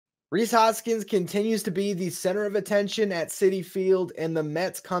Rhys Hoskins continues to be the center of attention at Citi Field, and the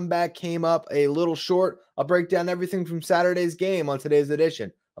Mets comeback came up a little short. I'll break down everything from Saturday's game on today's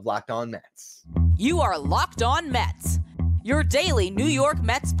edition of Locked On Mets. You are Locked On Mets, your daily New York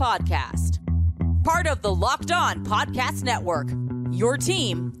Mets podcast. Part of the Locked On Podcast Network, your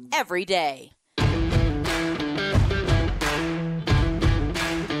team every day.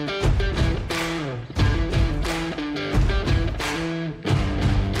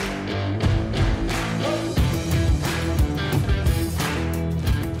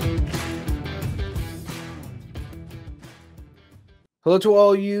 Hello to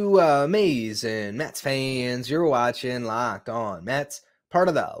all you amazing Mets fans. You're watching Locked On Mets, part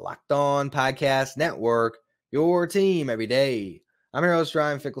of the Locked On Podcast Network, your team every day. I'm your host,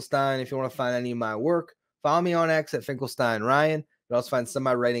 Ryan Finkelstein. If you want to find any of my work, follow me on X at Finkelstein Ryan. You can also find some of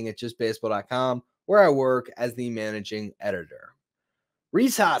my writing at justbaseball.com, where I work as the managing editor.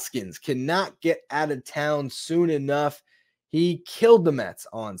 Rhys Hoskins cannot get out of town soon enough. He killed the Mets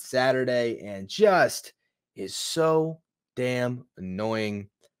on Saturday and just is so damn annoying.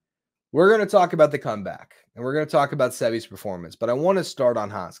 We're going to talk about the comeback, and we're going to talk about Sevy's performance, but I want to start on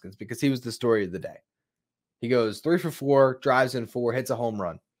Hoskins because he was the story of the day. He goes 3 for 4, drives in 4, hits a home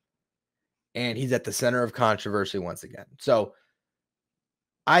run, and he's at the center of controversy once again. So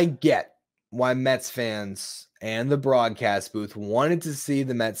I get why Mets fans and the broadcast booth wanted to see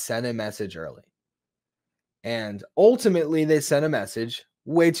the Mets send a message early. And ultimately, they sent a message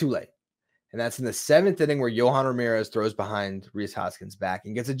way too late. And that's in the 7th inning where Yohan Ramirez throws behind Rhys Hoskins' back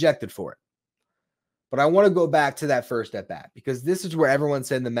and gets ejected for it. But I want to go back to that first at-bat because this is where everyone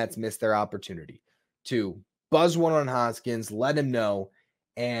said the Mets missed their opportunity to buzz one on Hoskins, let him know,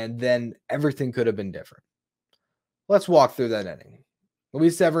 and then everything could have been different. Let's walk through that inning.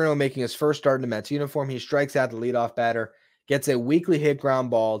 Luis Severino making his first start in the Mets uniform. He strikes out the leadoff batter, gets a weakly hit ground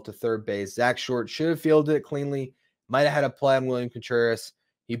ball to third base. Zach Short should have fielded it cleanly, might have had a play on William Contreras.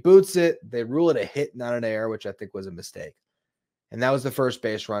 He boots it. They rule it a hit, not an error, which I think was a mistake. And that was the first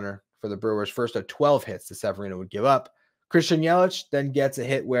base runner for the Brewers, first of 12 hits that Severino would give up. Christian Yelich then gets a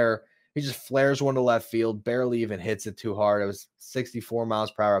hit where he just flares one to left field, barely even hits it too hard. It was 64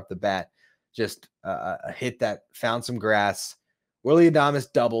 miles per hour up the bat. Just a hit that found some grass. Willie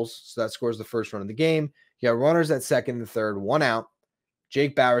Adames doubles, so that scores the first run of the game. You have runners at second and third, 1 out.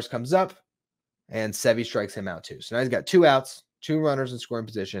 Jake Bauers comes up, and Sevy strikes him out too. So now he's got 2 outs. 2 runners in scoring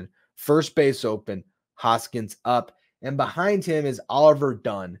position, first base open, Hoskins up, and behind him is Oliver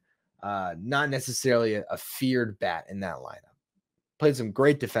Dunn, not necessarily a feared bat in that lineup. Played some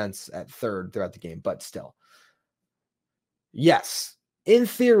great defense at third throughout the game, but still. Yes, in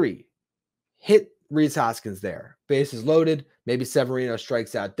theory, hit Rhys Hoskins there. Bases loaded, maybe Severino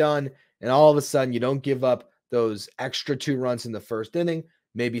strikes out Dunn, and all of a sudden you don't give up those extra 2 runs in the first inning.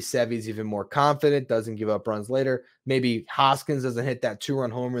 Maybe Sevy's even more confident, doesn't give up runs later. Maybe Hoskins doesn't hit that 2-run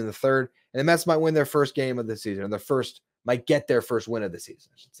homer in the third, and the Mets might win their first game of the season, or might get their first win of the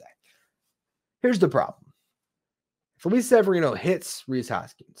season, I should say. Here's the problem. If Luis Severino hits Rhys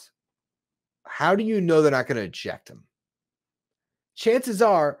Hoskins, how do you know they're not going to eject him? Chances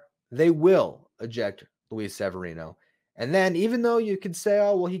are they will eject Luis Severino. And then even though you could say,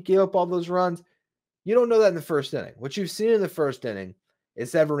 oh, well, he gave up all those runs, you don't know that in the first inning. What you've seen in the first inning is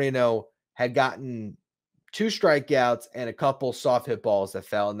Severino had gotten 2 strikeouts and a couple soft hit balls that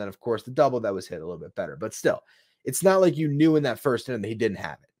fell. And then, of course, the double that was hit a little bit better. But still, it's not like you knew in that first inning that he didn't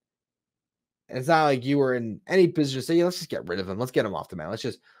have it. And it's not like you were in any position to say, yeah, let's just get rid of him. Let's get him off the mound.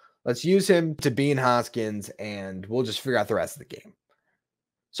 Let's use him to bean Hoskins, and we'll just figure out the rest of the game.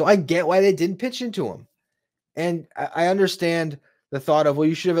 So I get why they didn't pitch into him. And I understand the thought of, well,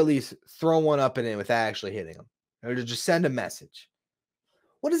 you should have at least thrown one up and in without actually hitting him. Or to just send a message.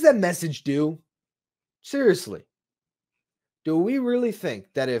 What does that message do? Seriously. Do we really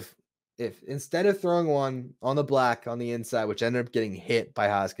think that if instead of throwing one on the black on the inside, which ended up getting hit by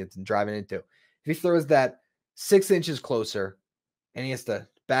Hoskins and driving into, if he throws that 6 inches closer and he has to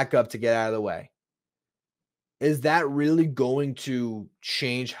back up to get out of the way, is that really going to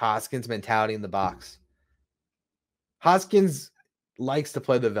change Hoskins' mentality in the box? Hoskins likes to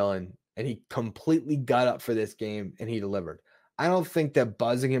play the villain, and he completely got up for this game, and he delivered. I don't think that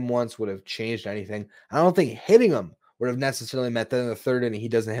buzzing him once would have changed anything. I don't think hitting him would have necessarily meant that in the third inning he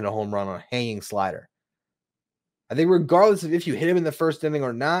doesn't hit a home run on a hanging slider. I think regardless of if you hit him in the first inning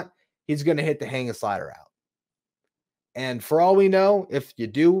or not, he's going to hit the hanging slider out. And for all we know, if you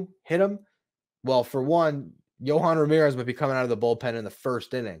do hit him, well, for one, Yohan Ramirez might be coming out of the bullpen in the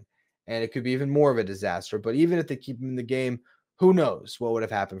first inning, and it could be even more of a disaster. But even if they keep him in the game, who knows what would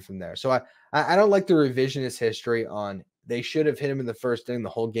have happened from there. So I don't like the revisionist history on they should have hit him in the first inning, the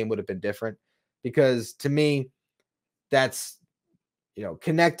whole game would have been different. Because to me, that's,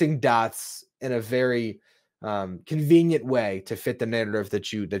 connecting dots in a very convenient way to fit the narrative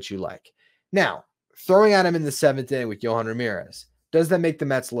that you like. Now, throwing at him in the 7th inning with Yohan Ramirez, does that make the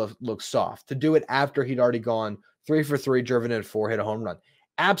Mets look soft? To do it after he'd already gone 3 for 3, driven in 4, hit a home run.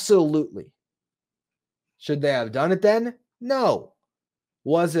 Absolutely. Should they have done it then? No.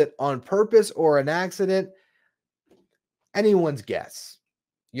 Was it on purpose or an accident? Anyone's guess.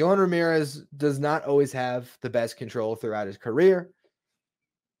 Yohan Ramirez does not always have the best control throughout his career.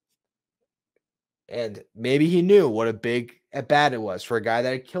 And maybe he knew what a big at-bat it was for a guy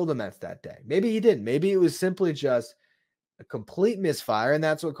that had killed the Mets that day. Maybe he didn't. Maybe it was simply just a complete misfire, and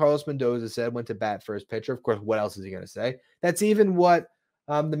that's what Carlos Mendoza said, went to bat for his pitcher. Of course, what else is he going to say? That's even what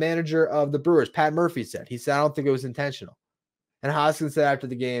the manager of the Brewers, Pat Murphy, said. He said, I don't think it was intentional. And Hoskins said after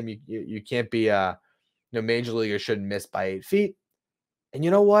the game, you can't be major leaguer shouldn't miss by 8 feet. And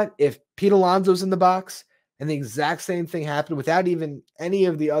you know what? If Pete Alonso's in the box and the exact same thing happened without even any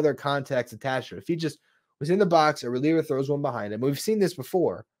of the other context attached to it, if he just was in the box, a reliever throws one behind him. We've seen this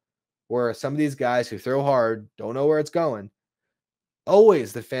before where some of these guys who throw hard don't know where it's going.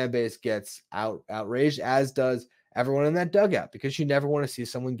 Always the fan base gets outraged, as does everyone in that dugout, because you never want to see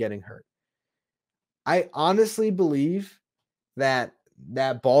someone getting hurt. I honestly believe that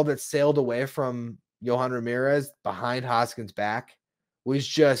ball that sailed away from Yohan Ramirez behind Hoskins' back was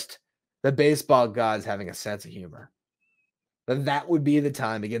just the baseball gods having a sense of humor. That would be the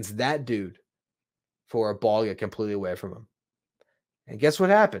time against that dude for a ball to get completely away from him. And guess what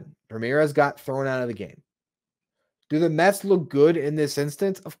happened? Ramirez got thrown out of the game. Do the Mets look good in this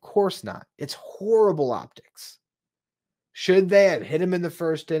instance? Of course not. It's horrible optics. Should they have hit him in the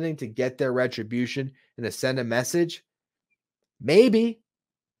first inning to get their retribution and to send a message? Maybe.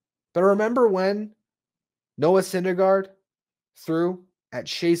 But remember when Noah Syndergaard threw at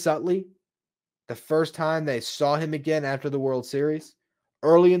Chase Utley the first time they saw him again after the World Series?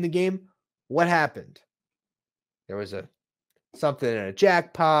 Early in the game, what happened? There was something in a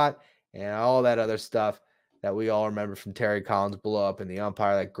jackpot and all that other stuff that we all remember from Terry Collins' blow up in the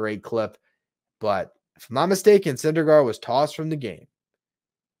umpire, that great clip. But if I'm not mistaken, Syndergaard was tossed from the game.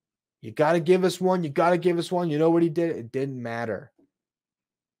 You got to give us one. You got to give us one. You know what he did? It didn't matter.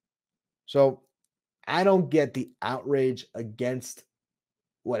 So I don't get the outrage against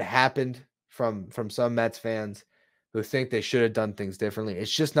what happened from some Mets fans who think they should have done things differently.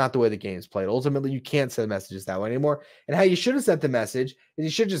 It's just not the way the game's played. Ultimately, you can't send messages that way anymore. And how you should have sent the message is you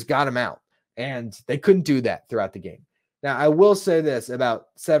should have just got him out. And they couldn't do that throughout the game. Now, I will say this about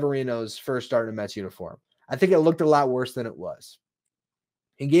Severino's first start in a Mets uniform. I think it looked a lot worse than it was.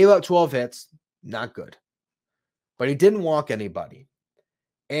 He gave up 12 hits. Not good. But he didn't walk anybody.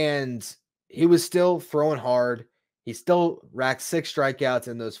 And he was still throwing hard. He still racked 6 strikeouts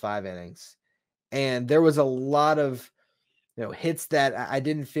in those 5 innings. And there was a lot of hits that I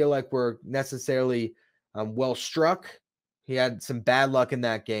didn't feel like were necessarily well struck. He had some bad luck in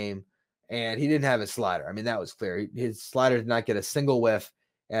that game. And he didn't have his slider. I mean, that was clear. His slider did not get a single whiff.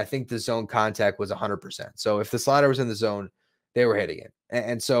 And I think the zone contact was 100%. So if the slider was in the zone, they were hitting it.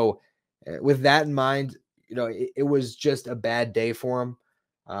 And so with that in mind, it was just a bad day for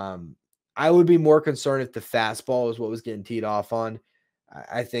him. I would be more concerned if the fastball was what was getting teed off on.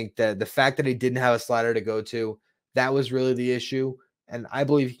 I think that the fact that he didn't have a slider to go to, that was really the issue. And I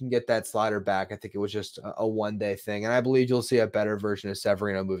believe he can get that slider back. I think it was just a one-day thing. And I believe you'll see a better version of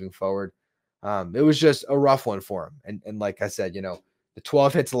Severino moving forward. It was just a rough one for him. And like I said, the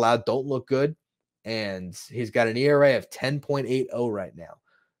 12 hits allowed don't look good. And he's got an ERA of 10.80 right now.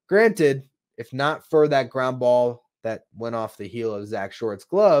 Granted, if not for that ground ball that went off the heel of Zach Short's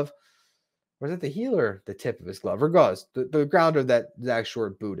glove, or was it the heel or the tip of his glove? Regardless, the grounder that Zach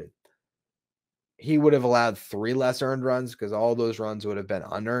Short booted, he would have allowed 3 less earned runs because all those runs would have been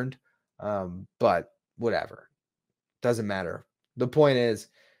unearned. But whatever. Doesn't matter. The point is,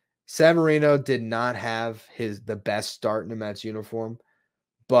 Severino did not have the best start in a Mets uniform,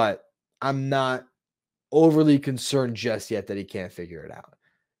 but I'm not overly concerned just yet that he can't figure it out.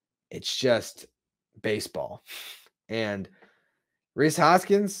 It's just baseball. And Rhys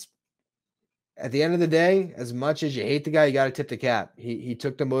Hoskins, at the end of the day, as much as you hate the guy, you got to tip the cap. He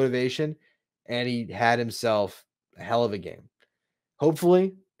took the motivation and he had himself a hell of a game.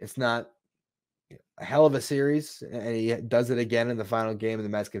 Hopefully, it's not a hell of a series and he does it again in the final game and the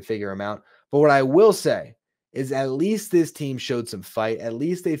Mets can figure him out. But what I will say is at least this team showed some fight. At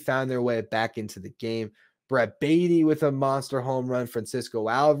least they found their way back into the game. Brett Beatty with a monster home run. Francisco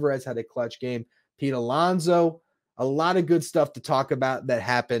Alvarez had a clutch game. Pete Alonso, a lot of good stuff to talk about that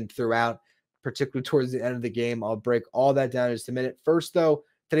happened throughout. particularly towards the end of the game. I'll break all that down in just a minute. First, though,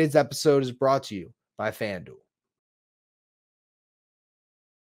 today's episode is brought to you by FanDuel.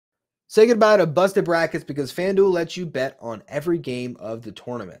 Say goodbye to busted brackets because FanDuel lets you bet on every game of the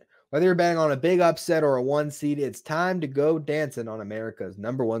tournament. Whether you're betting on a big upset or a one seed, it's time to go dancing on America's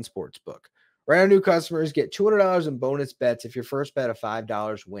 #1 sports book. Right now, new customers get $200 in bonus bets if your first bet of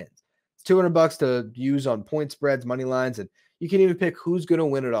 $5 wins. It's $200 to use on point spreads, money lines, and you can even pick who's going to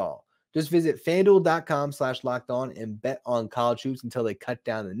win it all. Just visit FanDuel.com/lockedon and bet on college hoops until they cut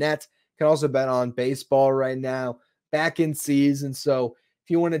down the nets. You can also bet on baseball right now, back in season. So if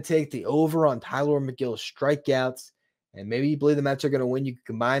you want to take the over on Tyler McGill's strikeouts, and maybe you believe the Mets are going to win, you can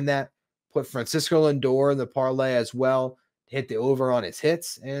combine that, put Francisco Lindor in the parlay as well, hit the over on his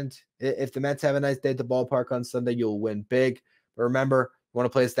hits. And if the Mets have a nice day at the ballpark on Sunday, you'll win big. But remember, you want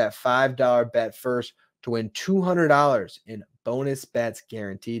to place that $5 bet first to win $200 in bonus bets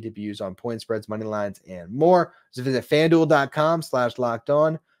guaranteed to be used on point spreads, money lines, and more. So visit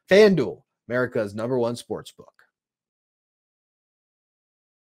FanDuel.com/lockedon. FanDuel, America's #1 sportsbook.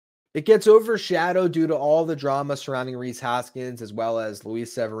 It gets overshadowed due to all the drama surrounding Rhys Hoskins as well as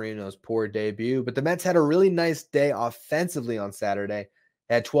Luis Severino's poor debut. But the Mets had a really nice day offensively on Saturday.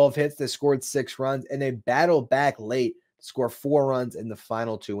 They had 12 hits, they scored 6 runs, and they battled back late to score 4 runs in the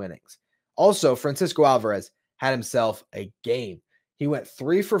final 2 innings. Also, Francisco Alvarez had himself a game. He went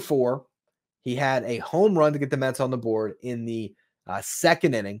 3 for 4. He had a home run to get the Mets on the board in the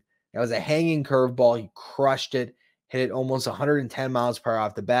second inning. That was a hanging curveball. He crushed it. Hit it almost 110 miles per hour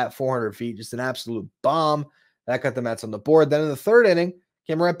off the bat, 400 feet, just an absolute bomb. That got the Mets on the board. Then in the third inning,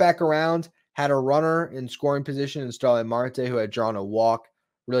 came right back around, had a runner in scoring position in Starling Marte, who had drawn a walk.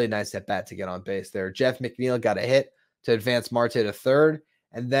 Really nice at bat to get on base there. Jeff McNeil got a hit to advance Marte to third,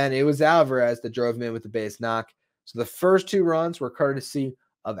 and then it was Alvarez that drove him in with the base knock. So the first 2 runs were courtesy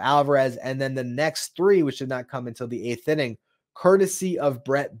of Alvarez, and then the next 3, which did not come until the 8th inning, courtesy of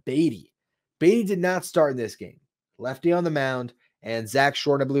Brett Beatty. Beatty did not start in this game. Lefty on the mound, and Zach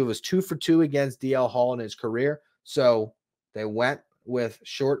Short, I believe, was 2 for 2 against DL Hall in his career. So they went with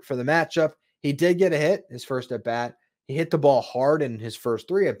Short for the matchup. He did get a hit his first at bat. He hit the ball hard in his first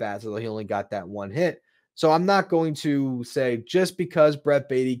 3 at bats, although he only got that 1 hit. So I'm not going to say just because Brett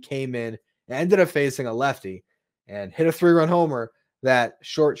Beatty came in and ended up facing a lefty and hit a 3-run homer that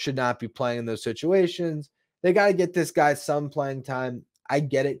Short should not be playing in those situations. They got to get this guy some playing time. I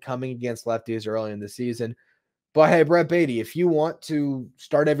get it coming against lefties early in the season. But hey, Brett Beatty, if you want to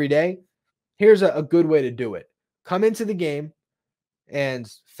start every day, here's a good way to do it. Come into the game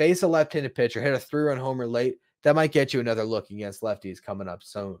and face a left-handed pitcher, hit a 3-run homer late. That might get you another look against lefties coming up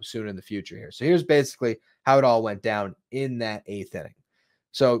so soon in the future here. So here's basically how it all went down in that 8th inning.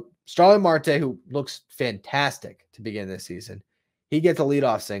 So Starling Marte, who looks fantastic to begin this season, he gets a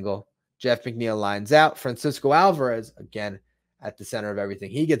leadoff single. Jeff McNeil lines out. Francisco Alvarez, again, at the center of everything,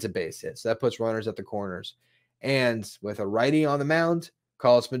 he gets a base hit. So that puts runners at the corners. And with a righty on the mound,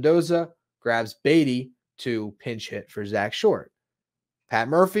 Carlos Mendoza grabs Beatty to pinch hit for Zach Short. Pat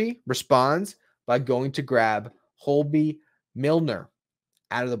Murphy responds by going to grab Hobie Milner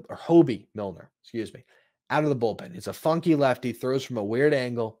out of the bullpen. It's a funky lefty, throws from a weird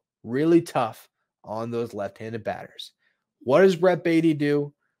angle, really tough on those left-handed batters. What does Brett Beatty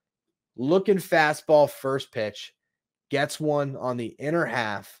do? Looking fastball first pitch, gets one on the inner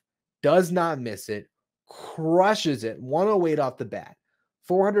half, does not miss it, crushes it, 108 off the bat,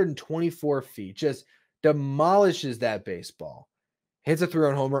 424 feet, just demolishes that baseball, hits a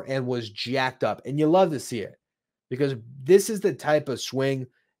 3-run homer, and was jacked up. And you love to see it because this is the type of swing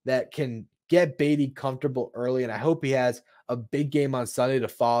that can get Beatty comfortable early, and I hope he has a big game on Sunday to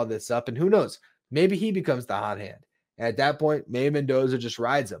follow this up. And who knows, maybe he becomes the hot hand. And at that point, maybe Mendoza just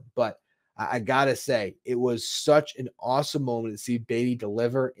rides him. But I got to say, it was such an awesome moment to see Beatty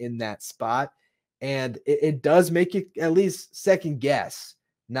deliver in that spot. And it does make you at least second guess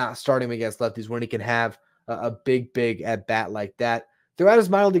not starting him against lefties when he can have a big at bat like that. Throughout his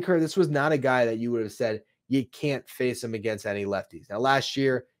minor league career, this was not a guy that you would have said you can't face him against any lefties. Now, last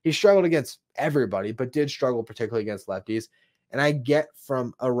year, he struggled against everybody, but did struggle particularly against lefties. And I get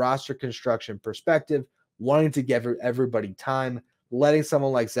from a roster construction perspective, wanting to give everybody time, letting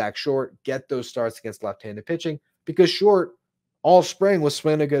someone like Zach Short get those starts against left-handed pitching, because Short all spring was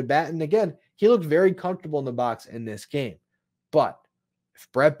swinging a good bat. And again, he looked very comfortable in the box in this game. But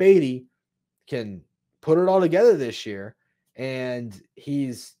if Brett Beatty can put it all together this year, and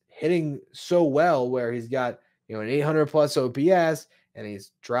he's hitting so well where he's got, an 800 plus OPS and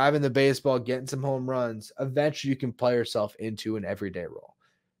he's driving the baseball, getting some home runs, eventually you can play yourself into an everyday role.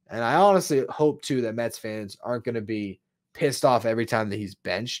 And I honestly hope too that Mets fans aren't going to be pissed off every time that he's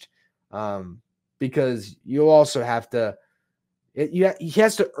benched. because you also have to, he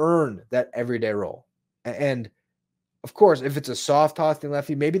has to earn that everyday role. And of course, if it's a soft tossing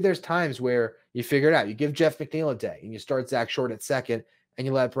lefty, maybe there's times where you figure it out. You give Jeff McNeil a day and you start Zach Short at second and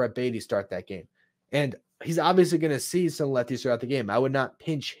you let Brett Beatty start that game. And he's obviously going to see some lefties throughout the game. I would not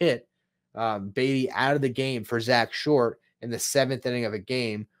pinch hit Beatty out of the game for Zach Short in the 7th inning of a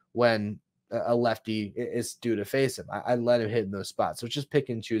game when a lefty is due to face him. I let him hit in those spots. So it's just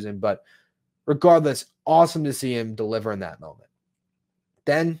picking and choosing. But regardless, awesome to see him deliver in that moment.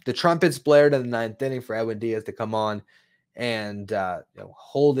 Then the trumpets blared in the 9th inning for Edwin Diaz to come on and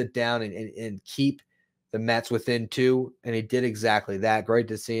hold it down and keep the Mets within 2. And he did exactly that. Great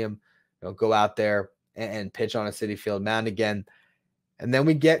to see him go out there and pitch on a Citi Field mound again. And then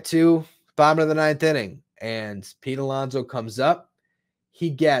we get to the bottom of the 9th inning, and Pete Alonso comes up. He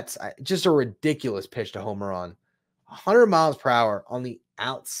gets just a ridiculous pitch to homer on 100 miles per hour on the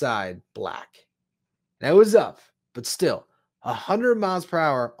outside black. Now it was up, but still 100 miles per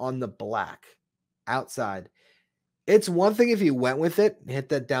hour on the black outside. It's one thing if he went with it and hit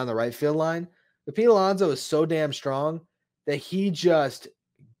that down the right field line, but Pete Alonso is so damn strong that he just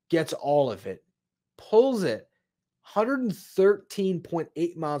gets all of it, pulls it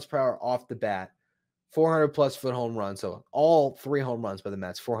 113.8 miles per hour off the bat, 400 plus foot home run. So all 3 home runs by the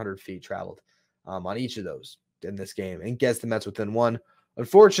Mets, 400 feet traveled on each of those in this game, and gets the Mets within 1.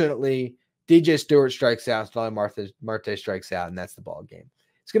 Unfortunately, DJ Stewart strikes out, Starling Marte strikes out, and that's the ball game.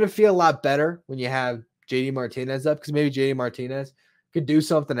 It's going to feel a lot better when you have JD Martinez up, because maybe JD Martinez could do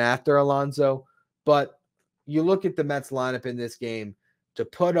something after Alonso. But you look at the Mets lineup in this game, to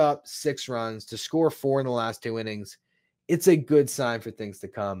put up 6 runs, to score 4 in the last 2 innings, it's a good sign for things to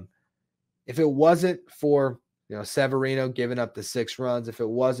come. If it wasn't for Severino giving up the 6 runs, if it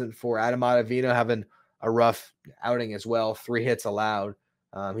wasn't for Adam Ottavino having a rough outing as well, 3 hits allowed,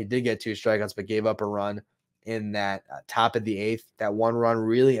 he did get 2 strikeouts, but gave up a run in that top of the 8th. That 1 run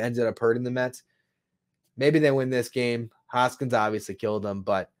really ended up hurting the Mets. Maybe they win this game. Hoskins obviously killed them,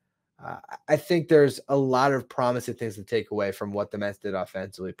 but I think there's a lot of promising things to take away from what the Mets did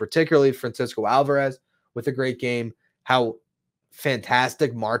offensively, particularly Francisco Alvarez with a great game. How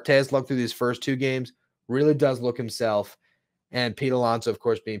fantastic Martes looked through these first 2 games, really does look himself. And Pete Alonso, of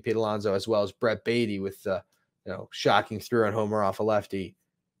course, being Pete Alonso, as well as Brett Beatty with the shocking through-run homer off a lefty.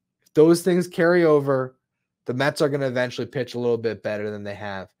 If those things carry over, the Mets are going to eventually pitch a little bit better than they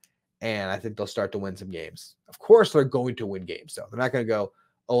have, and I think they'll start to win some games. Of course, they're going to win games, though. They're not going to go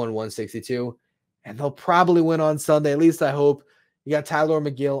 0-162, and they'll probably win on Sunday. At least I hope. You got Tyler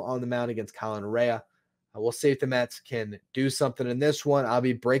McGill on the mound against Colin Rea. We'll see if the Mets can do something in this one. I'll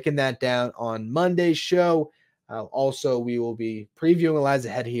be breaking that down on Monday's show. Also, we will be previewing Eliza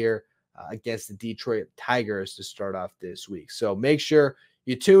Head here against the Detroit Tigers to start off this week. So make sure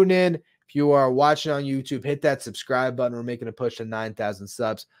you tune in. If you are watching on YouTube, hit that subscribe button. We're making a push to 9,000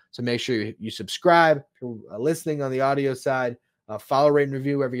 subs. So make sure you subscribe. If you're listening on the audio side, follow, rate, and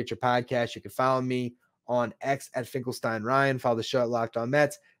review wherever you get your podcast. You can follow me on X at Finkelstein Ryan. Follow the show at Locked On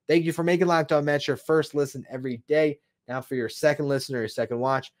Mets. Thank you for making Locked On Mets your first listen every day. Now for your second listen or your second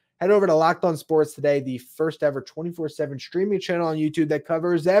watch, head over to Locked On Sports Today, the first ever 24/7 streaming channel on YouTube that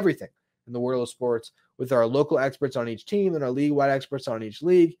covers everything in the world of sports with our local experts on each team and our league-wide experts on each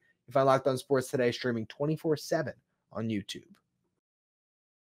league. You find Locked On Sports Today streaming 24/7 on YouTube.